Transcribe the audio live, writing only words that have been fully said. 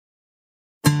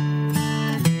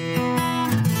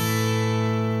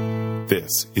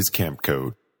This is Camp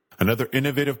Code, another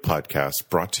innovative podcast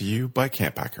brought to you by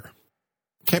Camp Hacker.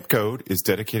 Camp Code is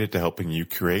dedicated to helping you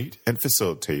create and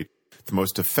facilitate the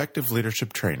most effective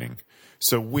leadership training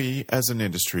so we as an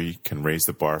industry can raise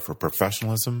the bar for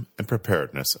professionalism and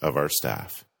preparedness of our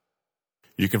staff.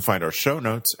 You can find our show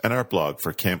notes and our blog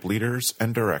for camp leaders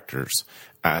and directors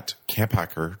at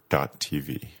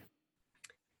camphacker.tv.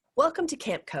 Welcome to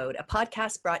Camp Code, a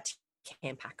podcast brought to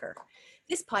Camp Hacker.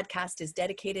 This podcast is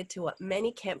dedicated to what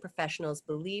many camp professionals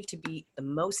believe to be the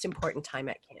most important time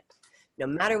at camp, no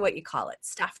matter what you call it,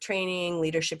 staff training,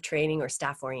 leadership training, or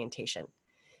staff orientation.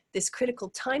 This critical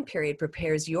time period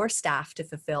prepares your staff to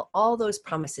fulfill all those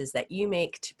promises that you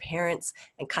make to parents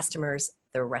and customers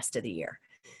the rest of the year.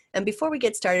 And before we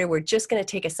get started, we're just going to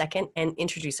take a second and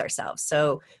introduce ourselves.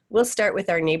 So we'll start with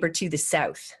our neighbor to the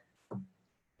south.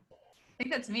 I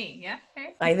think that's me, yeah?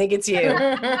 Okay. I think it's you.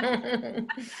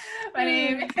 My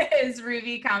name is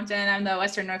Ruby Compton. I'm the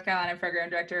Western North Carolina Program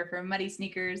Director for Muddy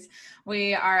Sneakers.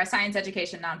 We are a science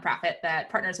education nonprofit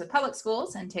that partners with public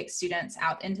schools and takes students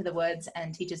out into the woods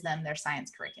and teaches them their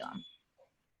science curriculum.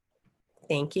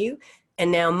 Thank you.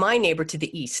 And now my neighbor to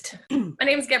the east. My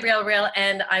name is Gabrielle Real,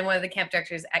 and I'm one of the camp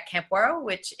directors at Camp Waro,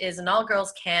 which is an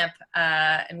all-girls camp,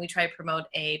 and we try to promote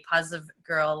a positive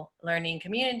girl learning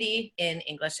community in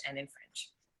English and in French.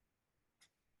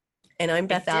 And I'm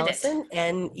Beth Allison,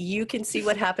 and you can see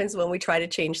what happens when we try to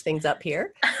change things up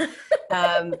here.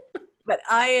 But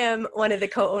I am one of the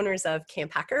co-owners of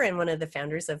Camp Hacker and one of the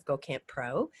founders of Go Camp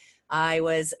Pro. I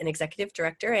was an executive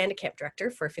director and a camp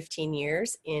director for 15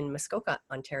 years in Muskoka,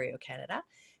 Ontario, Canada.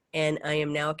 And I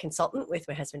am now a consultant with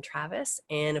my husband, Travis.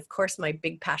 And of course, my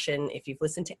big passion, if you've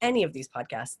listened to any of these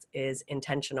podcasts, is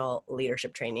intentional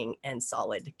leadership training and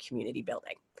solid community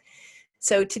building.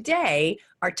 So today,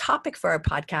 our topic for our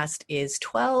podcast is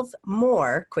 12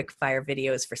 more quick-fire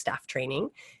videos for staff training.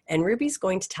 And Ruby's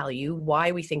going to tell you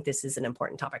why we think this is an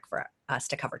important topic for us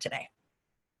to cover today.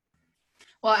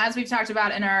 Well, as we've talked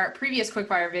about in our previous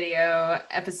quickfire video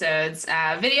episodes,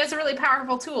 video is a really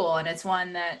powerful tool, and it's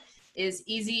one that is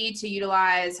easy to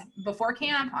utilize before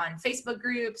camp on Facebook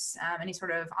groups, any sort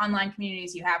of online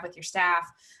communities you have with your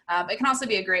staff. It can also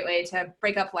be a great way to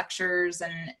break up lectures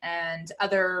and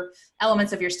other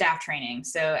elements of your staff training.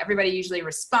 So everybody usually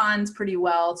responds pretty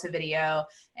well to video,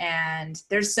 and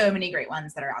there's so many great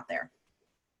ones that are out there.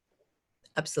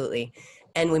 Absolutely.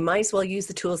 And we might as well use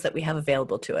the tools that we have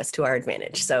available to us to our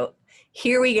advantage. So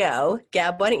here we go.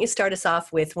 Gab, why don't you start us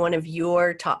off with one of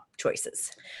your top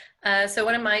choices? So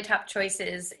one of my top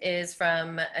choices is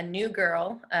from a New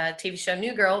Girl, TV show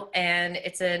New Girl, and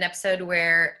it's an episode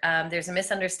where there's a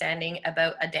misunderstanding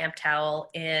about a damp towel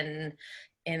in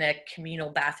a communal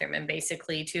bathroom, and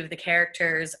basically two of the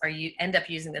characters end up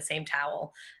using the same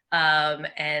towel.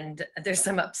 And there's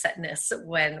some upsetness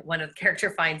when one of the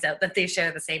characters finds out that they share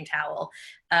the same towel.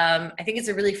 I think it's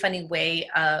a really funny way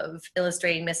of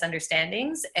illustrating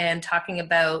misunderstandings and talking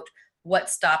about what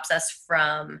stops us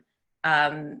from,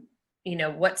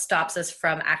 what stops us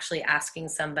from actually asking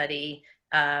somebody,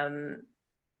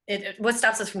 what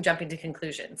stops us from jumping to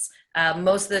conclusions.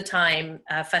 Most of the time,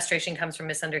 frustration comes from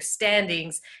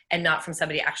misunderstandings and not from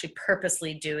somebody actually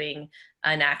purposely doing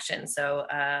an action. So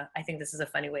I think this is a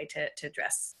funny way to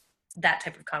address that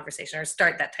type of conversation or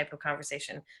start that type of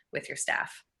conversation with your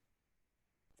staff.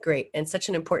 Great. And such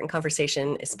an important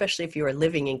conversation, especially if you are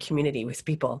living in community with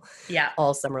people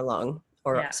all summer long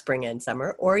or spring and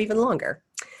summer or even longer.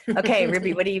 Okay,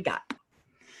 Ruby, what do you got?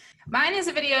 Mine is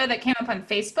a video that came up on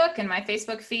Facebook in my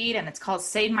Facebook feed, and it's called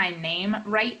Say My Name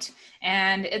Right.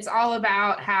 And it's all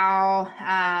about how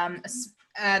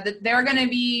there are going to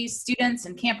be students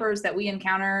and campers that we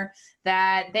encounter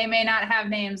that they may not have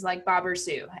names like Bob or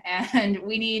Sue. And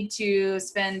we need to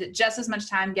spend just as much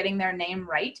time getting their name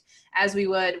right as we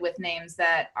would with names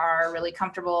that are really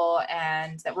comfortable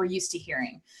and that we're used to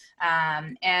hearing.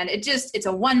 And it's a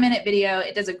 1-minute video.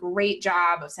 It does a great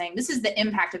job of saying, this is the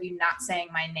impact of you not saying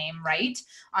my name right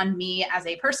on me as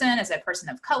a person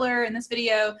of color in this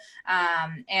video.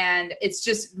 And it's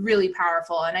just really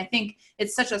powerful. And I think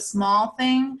it's such a small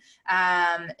thing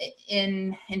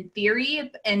in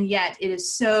theory, and yet it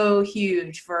is so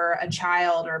huge for a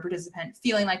child or a participant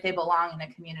feeling like they belong in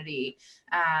a community.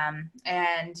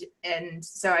 And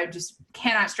so I just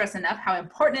cannot stress enough how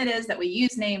important it is that we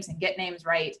use names and get names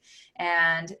right.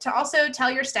 And to also tell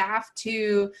your staff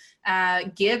to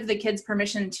give the kids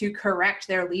permission to correct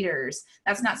their leaders.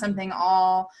 That's not something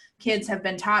all kids have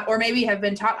been taught, or maybe have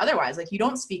been taught otherwise. Like, you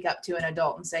don't speak up to an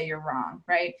adult and say you're wrong,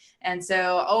 right? And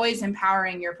so always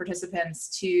empowering your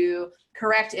participants to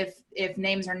correct if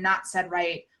names are not said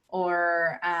right,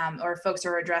 or folks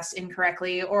are addressed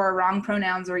incorrectly or wrong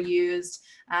pronouns are used.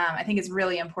 I think it's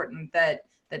really important that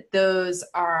those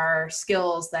are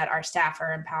skills that our staff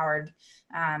are empowered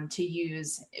to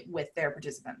use with their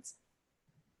participants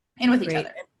and with each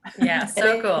other. Yeah,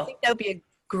 so cool. I think that would be a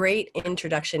great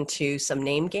introduction to some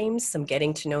name games, some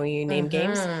getting to know you name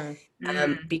games,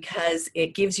 because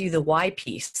it gives you the why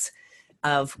piece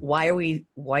of why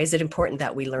is it important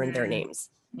that we learn their names.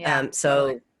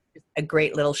 So a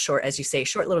great little short, as you say,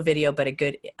 short little video, but a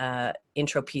good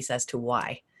intro piece as to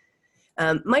why.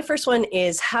 My first one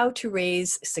is how to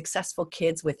raise successful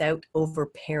kids without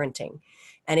overparenting.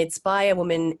 And it's by a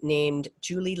woman named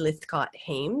Julie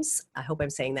Lythcott-Haims. I hope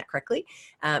I'm saying that correctly.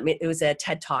 It was a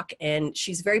TED Talk, and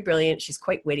she's very brilliant. She's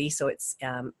quite witty, so it's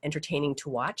entertaining to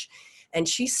watch. And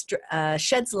she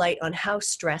sheds light on how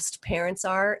stressed parents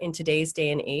are in today's day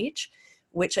and age,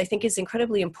 which I think is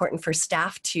incredibly important for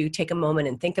staff to take a moment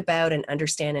and think about and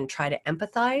understand and try to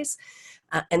empathize.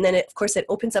 And then, of course, it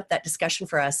opens up that discussion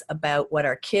for us about what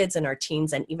our kids and our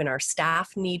teens and even our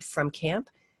staff need from camp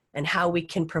and how we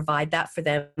can provide that for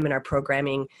them in our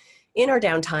programming, in our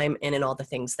downtime, and in all the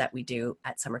things that we do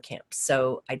at summer camp.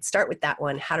 So I'd start with that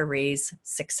one, how to raise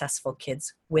successful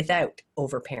kids without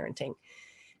overparenting.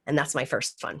 And that's my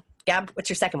first one. Gab, what's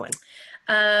your second one?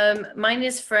 Mine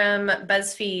is from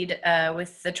BuzzFeed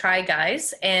with the Try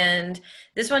Guys. And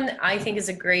this one I think is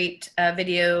a great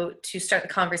video to start the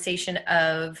conversation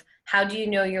of how do you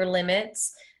know your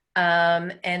limits?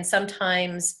 And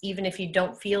sometimes even if you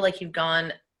don't feel like you've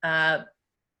gone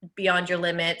beyond your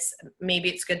limits, maybe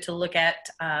it's good to look at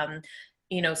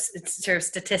sort of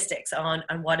statistics on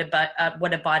what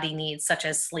a body needs, such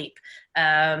as sleep,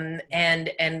 and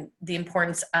the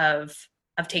importance of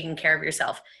taking care of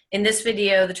yourself. In this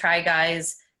video, the Try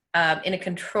Guys, in a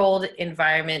controlled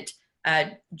environment,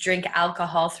 drink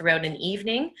alcohol throughout an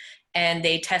evening, and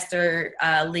they test their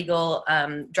legal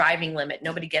driving limit.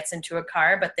 Nobody gets into a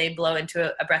car, but they blow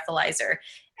into a breathalyzer.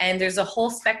 And there's a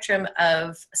whole spectrum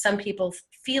of some people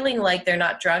feeling like they're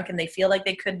not drunk and they feel like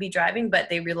they could be driving, but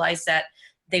they realize that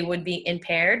they would be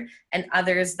impaired, and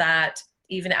others that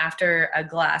even after a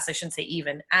glass, I shouldn't say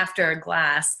even, after a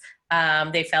glass,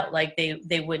 they felt like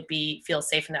they would feel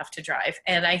safe enough to drive.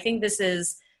 And I think this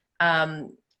is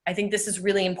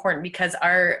really important because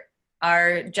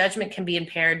our judgment can be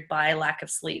impaired by lack of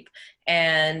sleep,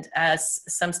 and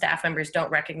some staff members don't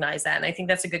recognize that. And I think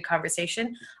that's a good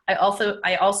conversation. I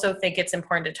also think it's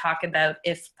important to talk about,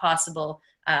 if possible,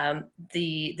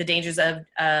 the dangers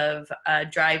of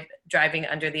driving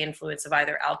under the influence of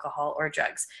either alcohol or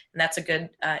drugs. And that's a good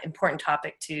important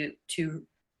topic to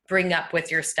bring up with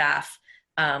your staff,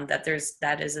 that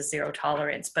is a zero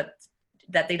tolerance, but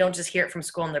that they don't just hear it from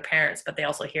school and their parents, but they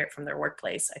also hear it from their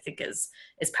workplace, I think is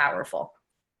powerful.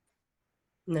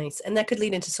 Nice. And that could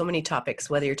lead into so many topics,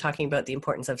 whether you're talking about the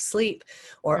importance of sleep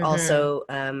or also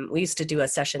we used to do a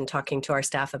session talking to our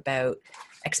staff about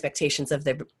expectations of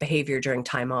their behavior during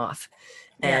time off.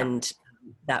 And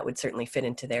that would certainly fit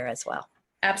into there as well.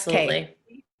 Absolutely.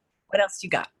 Okay. What else you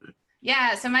got?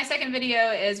 Yeah, so my second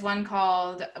video is one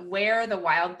called Where the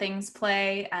Wild Things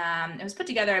Play. It was put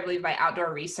together, I believe, by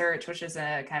Outdoor Research, which is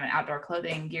a kind of an outdoor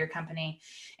clothing gear company.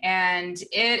 And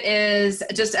it is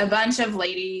just a bunch of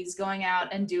ladies going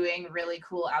out and doing really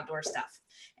cool outdoor stuff.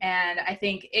 And I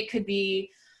think it could be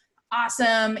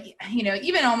awesome,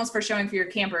 even almost for showing for your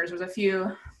campers. There's a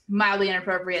few mildly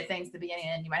inappropriate things at the beginning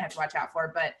and you might have to watch out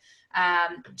for, but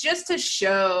just to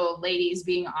show ladies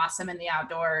being awesome in the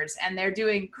outdoors, and they're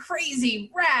doing crazy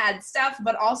rad stuff,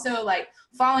 but also like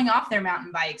falling off their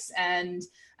mountain bikes and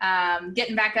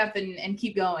getting back up and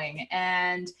keep going.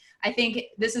 And I think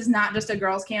this is not just a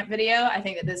girls camp video. I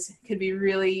think that this could be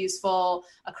really useful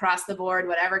across the board,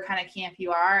 whatever kind of camp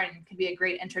you are, and could be a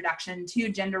great introduction to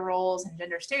gender roles and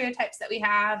gender stereotypes that we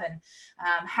have, and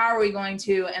how are we going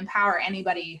to empower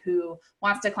anybody who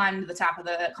wants to climb to the top of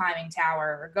the climbing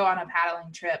tower or go on a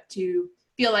paddling trip to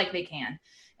feel like they can.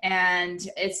 And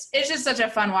it's just such a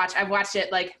fun watch. I've watched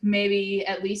it like maybe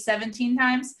at least 17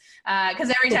 times because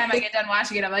every time I get done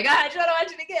watching it, I'm like, I just want to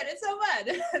watch it again. It's so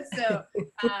fun.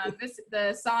 So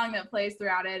the song that plays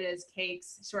throughout it is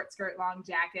Cake's Short Skirt Long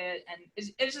Jacket, and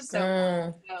it's just so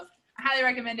fun. So I highly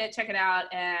recommend it. Check it out,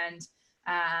 and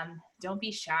don't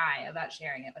be shy about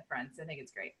sharing it with friends. I think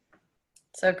it's great.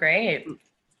 So great.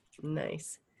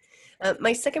 Nice.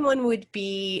 My second one would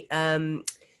be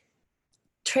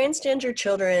transgender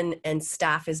children and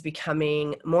staff is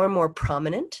becoming more and more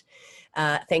prominent,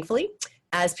 thankfully,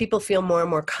 as people feel more and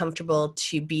more comfortable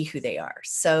to be who they are.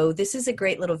 So this is a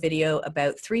great little video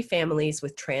about 3 families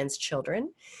with trans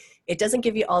children. It doesn't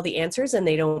give you all the answers and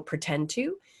they don't pretend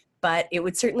to, but it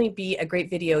would certainly be a great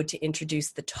video to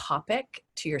introduce the topic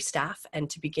to your staff and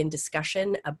to begin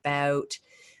discussion about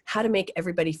how to make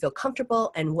everybody feel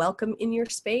comfortable and welcome in your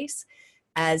space,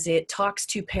 as it talks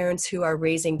to parents who are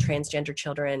raising transgender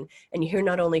children. And you hear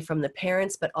not only from the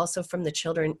parents, but also from the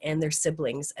children and their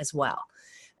siblings as well.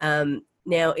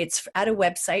 Now, it's at a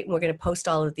website, and we're going to post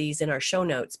all of these in our show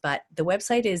notes, but the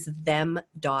website is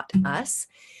them.us.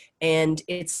 And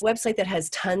it's a website that has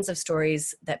tons of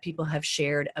stories that people have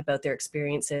shared about their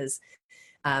experiences,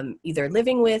 either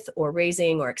living with or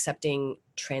raising or accepting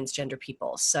transgender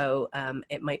people. So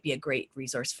it might be a great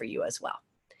resource for you as well.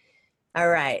 All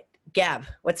right, Gab,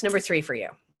 what's number 3 for you?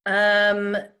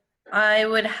 I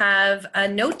would have a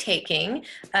note-taking.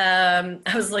 I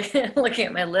was looking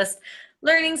at my list.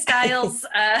 Learning styles.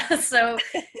 So,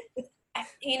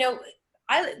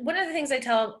 one of the things I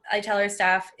tell our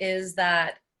staff is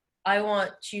that I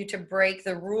want you to break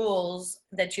the rules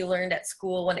that you learned at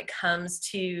school when it comes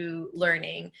to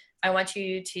learning. I want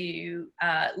you to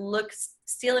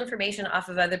steal information off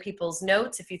of other people's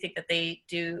notes if you think that they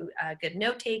do good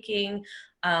note-taking.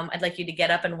 I'd like you to get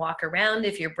up and walk around.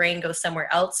 If your brain goes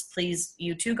somewhere else, please,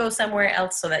 you too go somewhere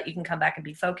else so that you can come back and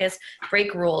be focused.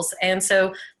 Break rules. And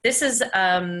so this is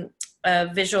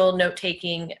a visual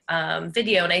note-taking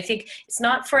video. And I think it's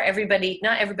not for everybody.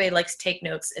 Not everybody likes to take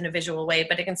notes in a visual way,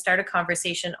 but it can start a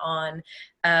conversation on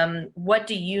what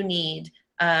do you need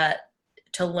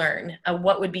to learn?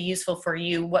 What would be useful for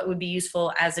you? What would be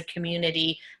useful as a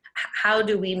community? How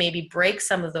do we maybe break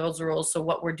some of those rules so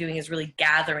what we're doing is really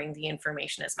gathering the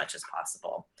information as much as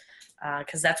possible?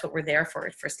 Because that's what we're there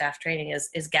for staff training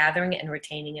is gathering and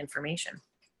retaining information.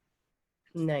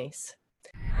 Nice.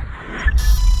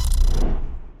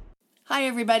 Hi,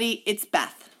 everybody. It's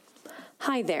Beth.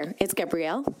 Hi there, it's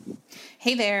Gabrielle.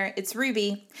 Hey there, it's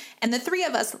Ruby. And the three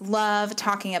of us love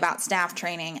talking about staff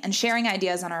training and sharing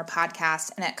ideas on our podcast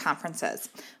and at conferences.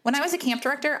 When I was a camp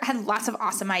director, I had lots of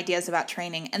awesome ideas about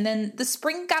training, and then the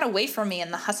spring got away from me in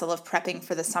the hustle of prepping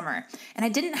for the summer, and I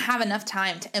didn't have enough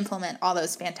time to implement all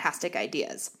those fantastic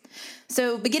ideas.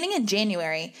 So beginning in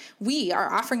January, we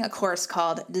are offering a course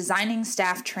called Designing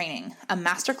Staff Training, a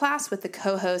masterclass with the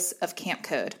co-hosts of Camp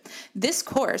Code. This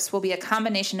course will be a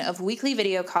combination of weekly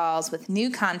video calls with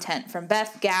new content from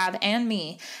Beth, Gab, and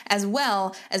me, as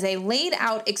well as a laid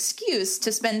out excuse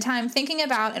to spend time thinking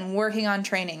about and working on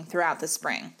training throughout the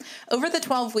spring. Over the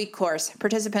 12-week course,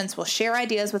 participants will share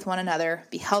ideas with one another,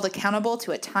 be held accountable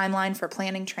to a timeline for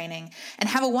planning training, and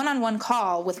have a one-on-one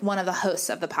call with one of the hosts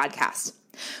of the podcast.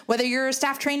 Whether your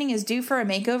staff training is due for a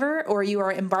makeover or you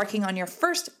are embarking on your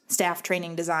first staff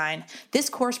training design, this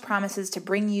course promises to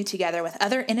bring you together with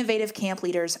other innovative camp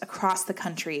leaders across the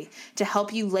country to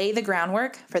help you lay the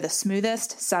groundwork for the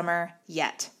smoothest summer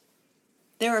yet.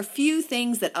 There are few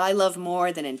things that I love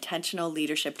more than intentional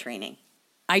leadership training.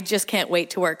 I just can't wait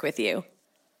to work with you.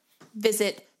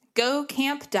 Visit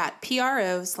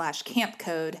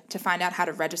gocamp.pro/campcode to find out how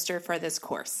to register for this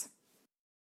course.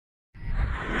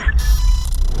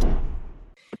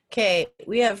 Okay,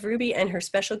 we have Ruby and her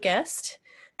special guest.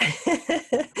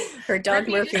 Her dog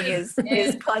Murphy is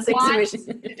causing some issues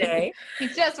today. He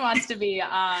just wants to be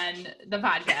on the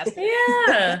podcast.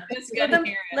 Yeah, let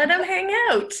him hang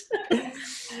out.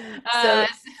 So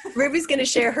Ruby's going to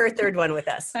share her third one with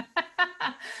us.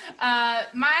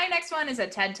 My next one is a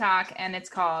TED Talk, and it's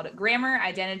called Grammar,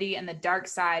 Identity, and the Dark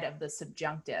Side of the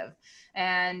Subjunctive.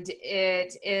 And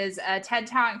it is a TED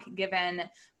Talk given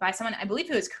by someone, I believe,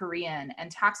 who is Korean,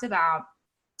 and talks about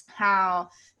how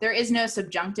there is no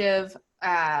subjunctive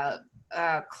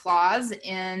clause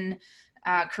in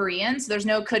Korean. So there's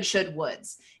no could, should,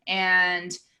 woulds.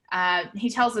 And he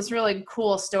tells this really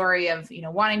cool story of,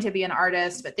 wanting to be an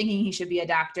artist, but thinking he should be a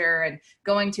doctor, and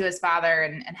going to his father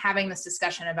and having this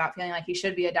discussion about feeling like he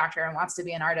should be a doctor and wants to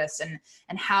be an artist, and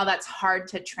how that's hard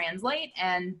to translate,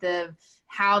 and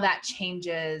how that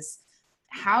changes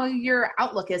how your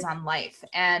outlook is on life.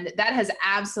 And that has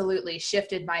absolutely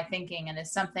shifted my thinking, and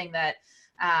is something that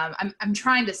I'm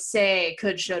trying to say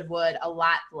could, should, would a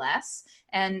lot less,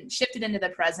 and shift it into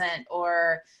the present,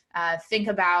 or think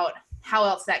about how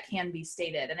else that can be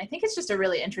stated. And I think it's just a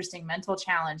really interesting mental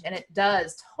challenge, and it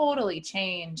does totally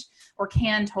change, or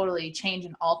can totally change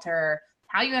and alter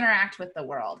how you interact with the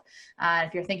world.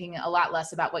 If you're thinking a lot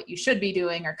less about what you should be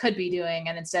doing or could be doing,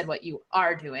 and instead what you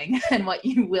are doing and what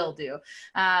you will do.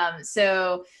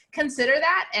 So consider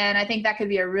that. And I think that could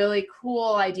be a really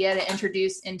cool idea to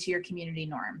introduce into your community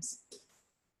norms.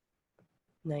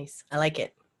 Nice. I like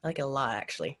it. I like it a lot,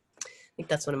 actually. I think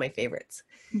that's one of my favorites.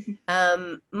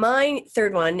 My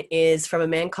third one is from a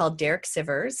man called Derek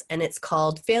Sivers, and it's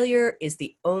called Failure is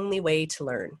the Only Way to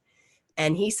Learn.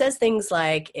 And he says things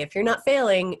like, if you're not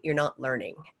failing, you're not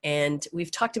learning. And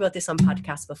we've talked about this on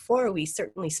podcasts before. We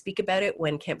certainly speak about it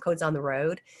when Camp Code's on the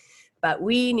road. But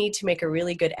we need to make a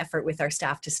really good effort with our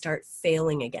staff to start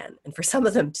failing again. And for some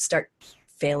of them to start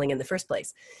failing in the first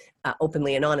place,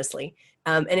 openly and honestly.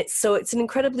 And it's an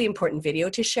incredibly important video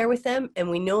to share with them. And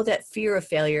we know that fear of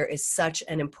failure is such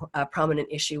a prominent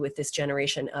issue with this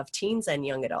generation of teens and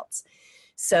young adults.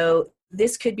 So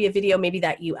this could be a video maybe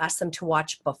that you ask them to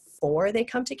watch before they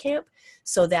come to camp,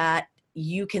 so that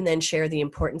you can then share the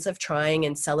importance of trying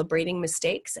and celebrating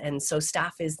mistakes. And so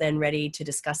staff is then ready to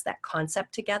discuss that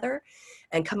concept together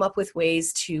and come up with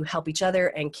ways to help each other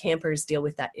and campers deal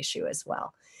with that issue as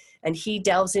well. And he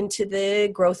delves into the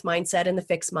growth mindset and the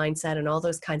fixed mindset and all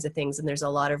those kinds of things. And there's a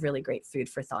lot of really great food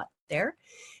for thought there.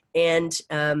 And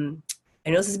I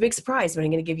know this is a big surprise, but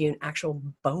I'm going to give you an actual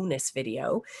bonus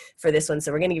video for this one.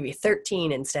 So we're going to give you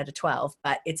 13 instead of 12,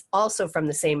 but it's also from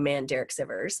the same man, Derek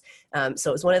Sivers.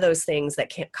 So it's one of those things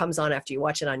that comes on after you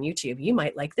watch it on YouTube. You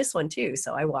might like this one too.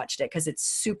 So I watched it because it's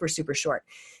super, super short.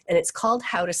 And it's called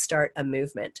How to Start a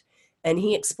Movement. And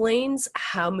he explains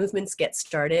how movements get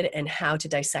started and how to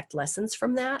dissect lessons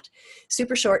from that.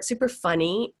 Super short, super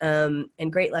funny, and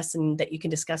great lesson that you can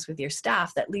discuss with your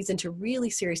staff that leads into really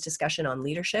serious discussion on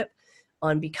leadership,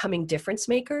 on becoming difference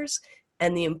makers,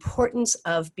 and the importance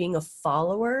of being a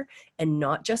follower and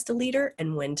not just a leader,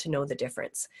 and when to know the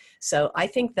difference. So I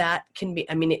think that can be,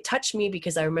 it touched me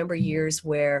because I remember years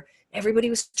where everybody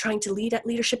was trying to lead at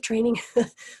leadership training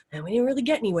and we didn't really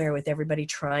get anywhere with everybody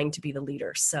trying to be the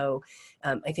leader. So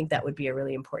I think that would be a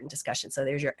really important discussion. So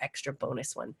there's your extra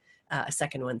bonus one, a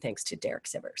second one, thanks to Derek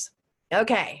Sivers.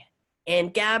 Okay.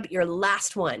 And Gab, your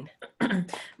last one.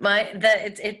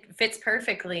 It fits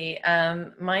perfectly.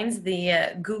 Mine's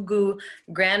the Gugu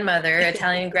grandmother,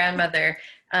 Italian grandmother,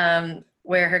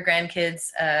 where her grandkids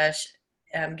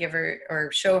give her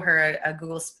or show her a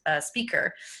Google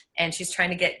speaker, and she's trying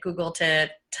to get Google to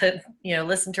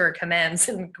listen to her commands,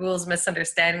 and Google's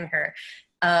misunderstanding her.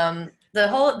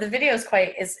 The video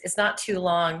is not too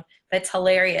long, but it's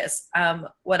hilarious.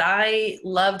 What I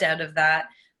loved out of that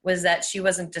was that she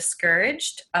wasn't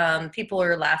discouraged. People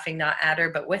were laughing not at her,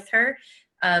 but with her.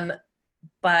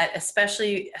 But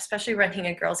especially running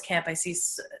a girls' camp, I see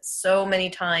so many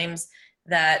times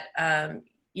that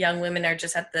young women are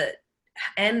just at the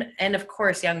and of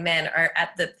course young men are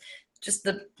at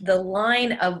the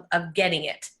line of getting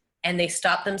it, and they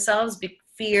stop themselves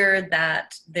fear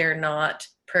that they're not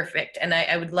perfect. And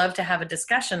I would love to have a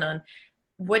discussion on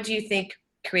what do you think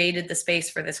created the space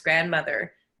for this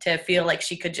grandmother to feel like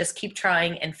she could just keep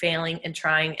trying and failing and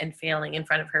trying and failing in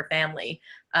front of her family.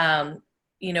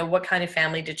 What kind of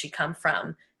family did she come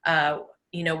from?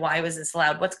 Why was this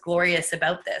allowed? What's glorious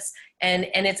about this? And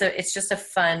it's just a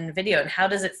fun video. And how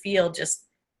does it feel just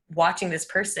watching this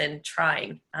person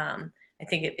trying? I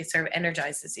think it sort of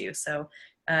energizes you. So,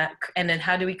 and then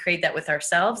how do we create that with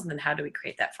ourselves? And then how do we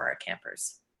create that for our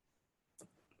campers?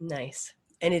 Nice.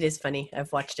 And it is funny.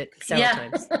 I've watched it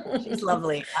several times. She's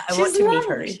lovely. I want to meet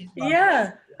her.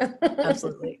 Yeah.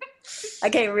 Absolutely.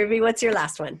 Okay, Ruby, what's your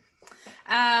last one?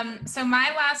 So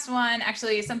my last one,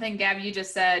 actually something Gab, you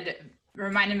just said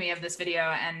reminded me of this video,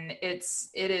 and it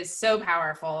is so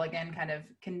powerful. Again, kind of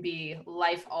can be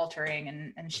life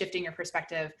altering and shifting your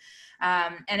perspective.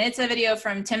 And it's a video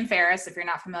from Tim Ferriss. If you're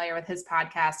not familiar with his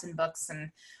podcast and books and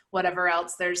whatever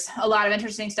else, there's a lot of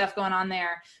interesting stuff going on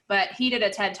there. But he did a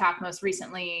TED Talk most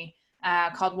recently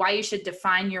called Why You Should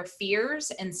Define Your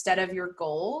Fears Instead of Your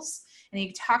Goals. And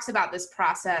he talks about this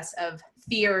process of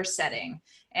fear setting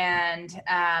and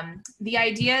the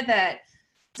idea that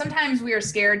sometimes we are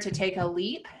scared to take a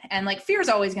leap, and like fear is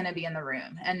always going to be in the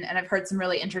room. And I've heard some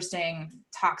really interesting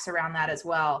talks around that as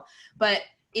well. But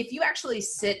if you actually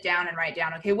sit down and write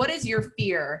down, okay, what is your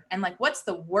fear? And like, what's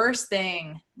the worst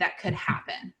thing that could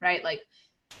happen, right? Like,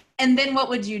 and then what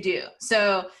would you do?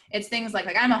 So it's things like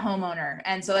I'm a homeowner.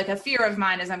 And so like a fear of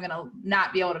mine is I'm going to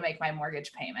not be able to make my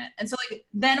mortgage payment. And so like,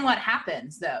 then what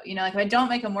happens though? Like if I don't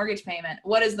make a mortgage payment,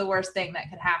 what is the worst thing that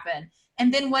could happen?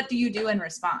 And then what do you do in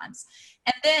response?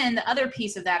 And then the other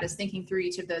piece of that is thinking through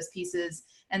each of those pieces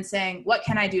and saying, what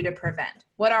can I do to prevent?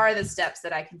 What are the steps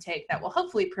that I can take that will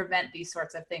hopefully prevent these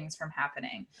sorts of things from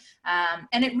happening?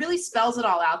 And it really spells it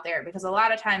all out there, because a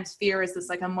lot of times fear is this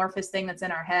like amorphous thing that's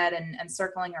in our head and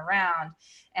circling around.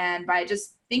 And by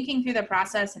just thinking through the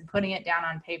process and putting it down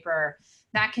on paper,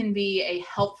 that can be a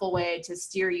helpful way to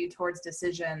steer you towards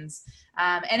decisions.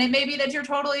 And it may be that you're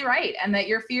totally right and that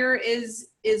your fear is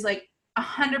like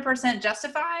 100%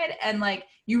 justified and like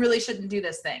you really shouldn't do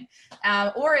this thing,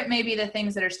 or it may be the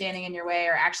things that are standing in your way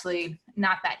are actually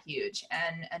not that huge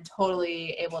and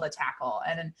totally able to tackle.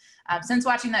 And since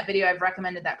watching that video, I've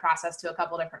recommended that process to a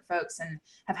couple different folks and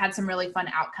have had some really fun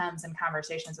outcomes and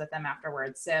conversations with them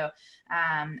afterwards. So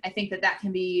I think that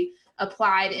can be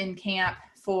applied in camp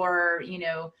for, you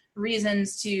know,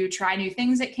 reasons to try new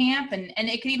things at camp, and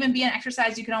it could even be an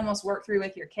exercise you could almost work through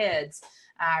with your kids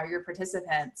or your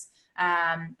participants.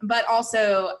 But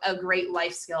also a great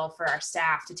life skill for our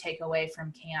staff to take away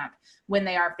from camp when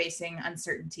they are facing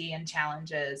uncertainty and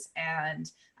challenges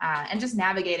and just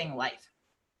navigating life.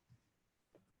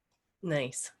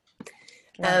 Nice.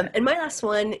 And my last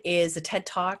one is a TED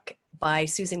Talk by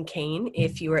Susan Cain.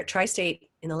 If you were at Tri-State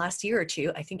in the last year or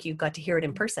two, I think you got to hear it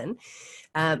in person.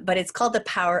 But it's called The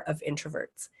Power of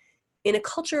Introverts. In a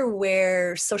culture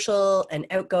where social and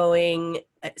outgoing,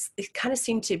 it kind of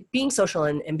seemed to, being social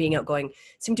and being outgoing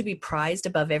seem to be prized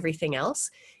above everything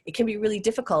else, it can be really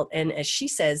difficult. And as she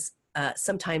says,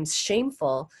 sometimes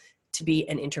shameful to be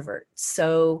an introvert.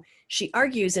 So she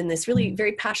argues in this really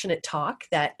very passionate talk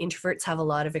that introverts have a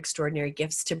lot of extraordinary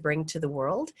gifts to bring to the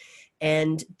world,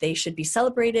 and they should be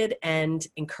celebrated and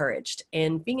encouraged.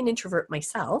 And being an introvert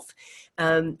myself,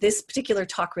 this particular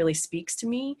talk really speaks to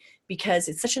me because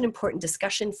it's such an important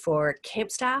discussion for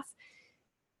camp staff.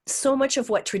 So much of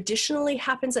what traditionally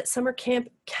happens at summer camp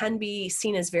can be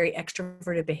seen as very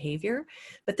extroverted behavior,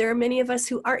 but there are many of us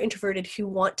who are introverted who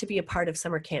want to be a part of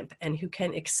summer camp and who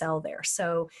can excel there.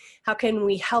 So how can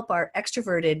we help our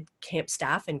extroverted camp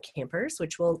staff and campers,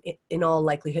 which will in all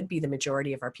likelihood be the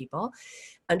majority of our people,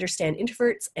 understand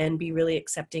introverts and be really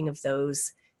accepting of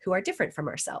those who are different from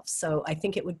ourselves? So I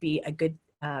think it would be a good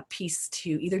piece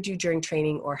to either do during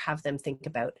training or have them think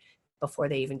about before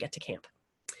they even get to camp.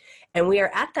 And we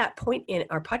are at that point in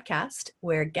our podcast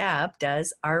where Gab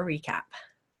does our recap.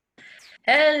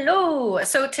 Hello.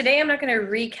 So today I'm not going to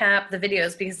recap the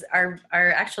videos because our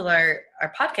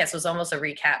podcast was almost a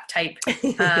recap type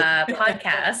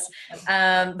podcast.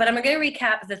 But I'm going to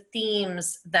recap the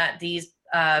themes that these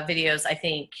videos I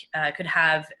think could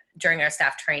have during our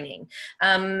staff training.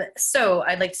 So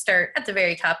I'd like to start at the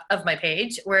very top of my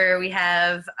page where we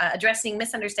have addressing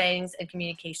misunderstandings and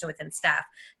communication within staff,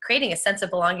 creating a sense of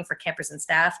belonging for campers and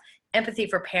staff, empathy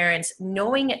for parents,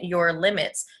 knowing your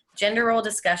limits, gender role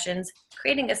discussions,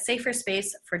 creating a safer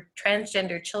space for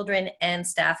transgender children and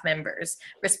staff members,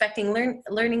 respecting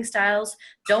learning styles,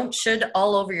 don't should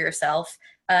all over yourself,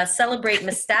 celebrate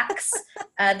mistakes,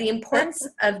 the importance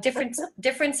of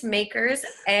difference makers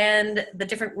and the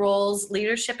different roles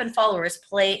leadership and followers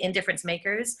play in difference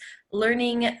makers,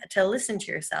 learning to listen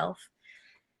to yourself.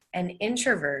 And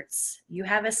introverts, you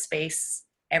have a space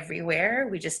everywhere.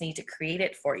 We just need to create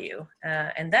it for you.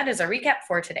 And that is a recap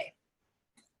for today.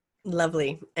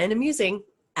 Lovely and amusing,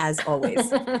 as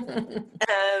always.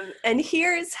 And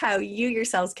here's how you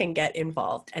yourselves can get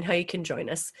involved and how you can join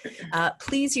us.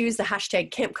 Please use the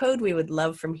hashtag Camp Code. We would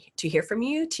love to hear from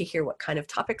you, to hear what kind of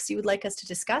topics you would like us to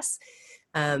discuss.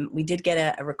 We did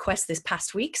get a request this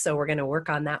past week, so we're going to work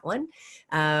on that one.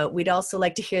 We'd also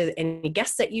like to hear any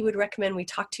guests that you would recommend we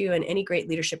talk to and any great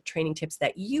leadership training tips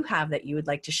that you have that you would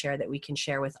like to share that we can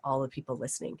share with all the people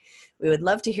listening. We would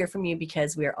love to hear from you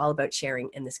because we are all about sharing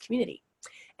in this community.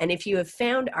 And if you have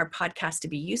found our podcast to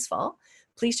be useful,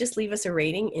 please just leave us a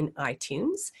rating in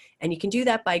iTunes. And you can do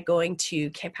that by going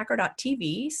to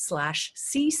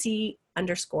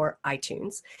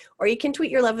camphacker.tv/cc_iTunes, or you can tweet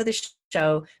your love of the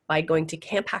show by going to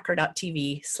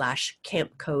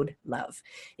camphacker.tv/campcodelove.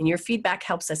 And your feedback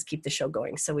helps us keep the show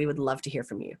going, so we would love to hear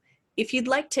from you. If you'd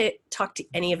like to talk to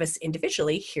any of us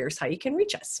individually, here's how you can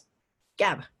reach us.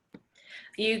 Gab.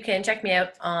 You can check me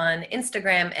out on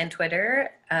Instagram and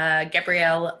Twitter,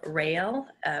 Gabrielle Rail.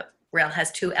 Rail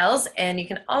has 2 L's. And you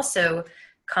can also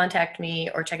contact me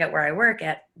or check out where I work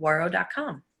at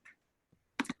waro.com.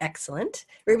 Excellent.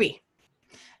 Ruby.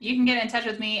 You can get in touch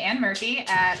with me and Murphy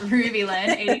at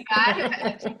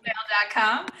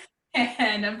rubylyn85@gmail.com.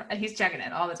 And he's checking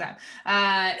it all the time.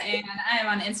 And I am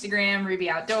on Instagram, Ruby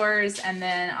Outdoors, and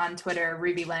then on Twitter,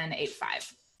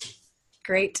 rubylyn85.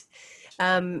 Great.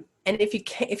 And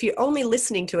if you're only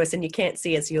listening to us and you can't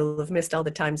see us, you'll have missed all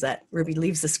the times that Ruby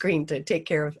leaves the screen to take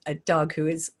care of a dog who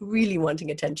is really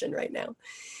wanting attention right now.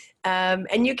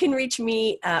 And you can reach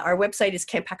me. Our website is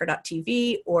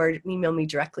camphacker.tv, or email me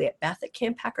directly at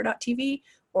beth@camphacker.tv,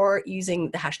 or using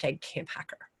the hashtag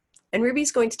camphacker. And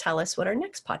Ruby's going to tell us what our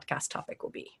next podcast topic will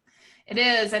be. It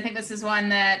is. I think this is one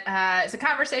that is a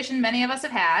conversation many of us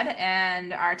have had,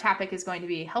 and our topic is going to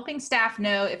be helping staff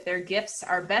know if their gifts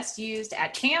are best used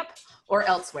at camp or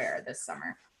elsewhere this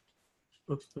summer.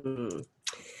 Mm-hmm.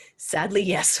 Sadly,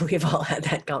 yes, we've all had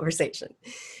that conversation.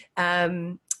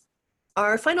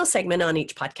 Our final segment on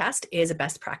each podcast is a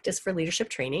best practice for leadership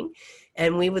training.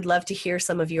 And we would love to hear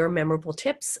some of your memorable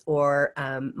tips or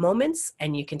moments.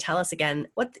 And you can tell us again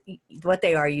what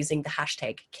they are using the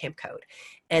hashtag Camp Code.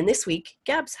 And this week,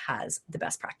 Gabs has the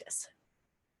best practice.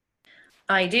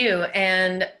 I do.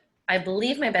 And I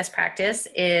believe my best practice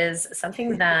is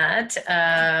something that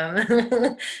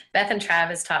Beth and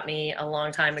Travis taught me a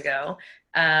long time ago,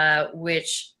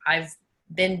 which I've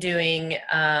been doing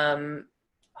on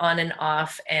and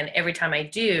off, and every time I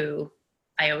do,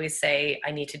 I always say I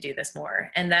need to do this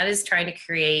more. And that is trying to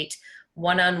create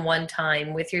one-on-one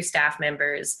time with your staff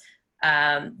members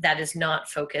that is not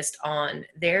focused on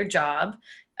their job,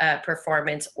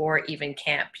 performance, or even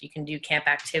camp. You can do camp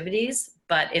activities,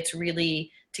 but it's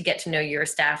really to get to know your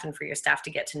staff and for your staff to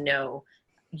get to know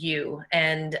you.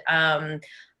 And I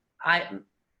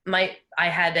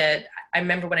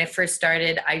remember when I first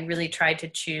started, I really tried to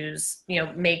choose,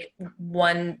 make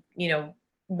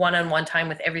one-on-one time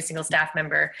with every single staff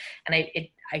member, and I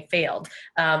failed.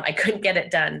 I couldn't get it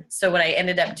done. So what I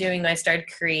ended up doing, I started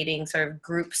creating sort of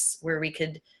groups where we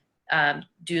could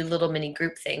do little mini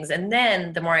group things. And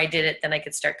then the more I did it, then I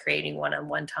could start creating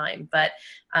one-on-one time. But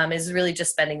it's really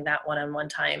just spending that one-on-one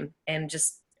time and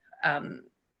just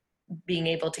being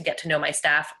able to get to know my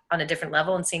staff on a different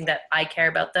level and seeing that I care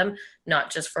about them,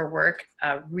 not just for work,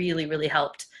 really, really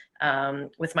helped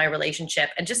with my relationship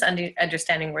and just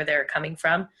understanding where they're coming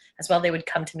from as well. They would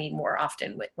come to me more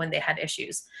often when they had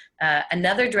issues.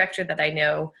 Another director that I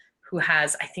know who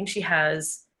has, I think she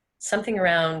has something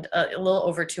around a little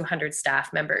over 200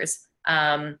 staff members.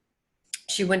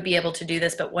 She wouldn't be able to do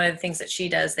this, but one of the things that she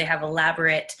does, they have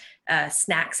elaborate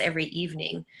snacks every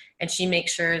evening, and she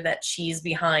makes sure that she's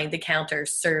behind the counter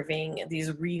serving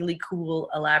these really cool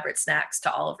elaborate snacks to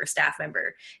all of her staff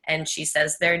member. And she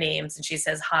says their names and she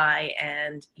says hi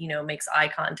and makes eye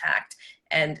contact.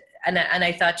 And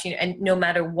I thought, and no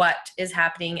matter what is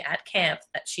happening at camp,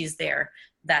 that she's there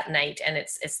that night, and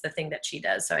it's the thing that she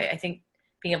does. So I think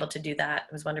being able to do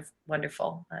that was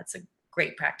wonderful. That's a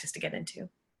great practice to get into.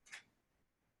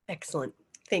 Excellent.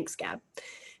 Thanks, Gab.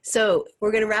 So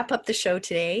we're going to wrap up the show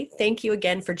today. Thank you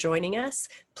again for joining us.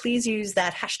 Please use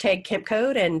that hashtag Camp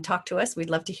Code and talk to us.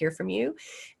 We'd love to hear from you.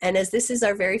 And as this is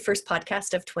our very first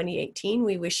podcast of 2018,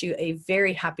 we wish you a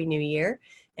very happy new year.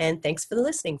 And thanks for the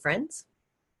listening, friends.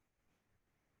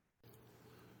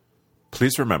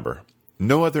 Please remember,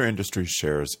 no other industry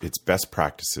shares its best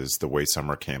practices the way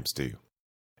summer camps do.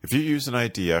 If you use an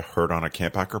idea heard on a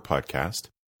Camp Hacker podcast,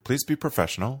 please be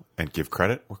professional and give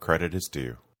credit where credit is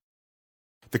due.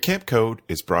 The Camp Code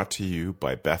is brought to you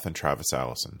by Beth and Travis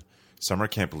Allison, summer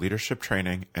camp leadership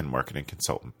training and marketing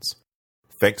consultants.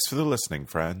 Thanks for the listening,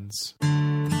 friends.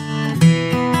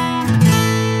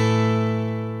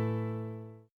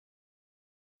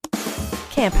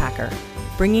 Camp Hacker,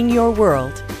 bringing your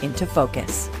world into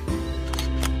focus.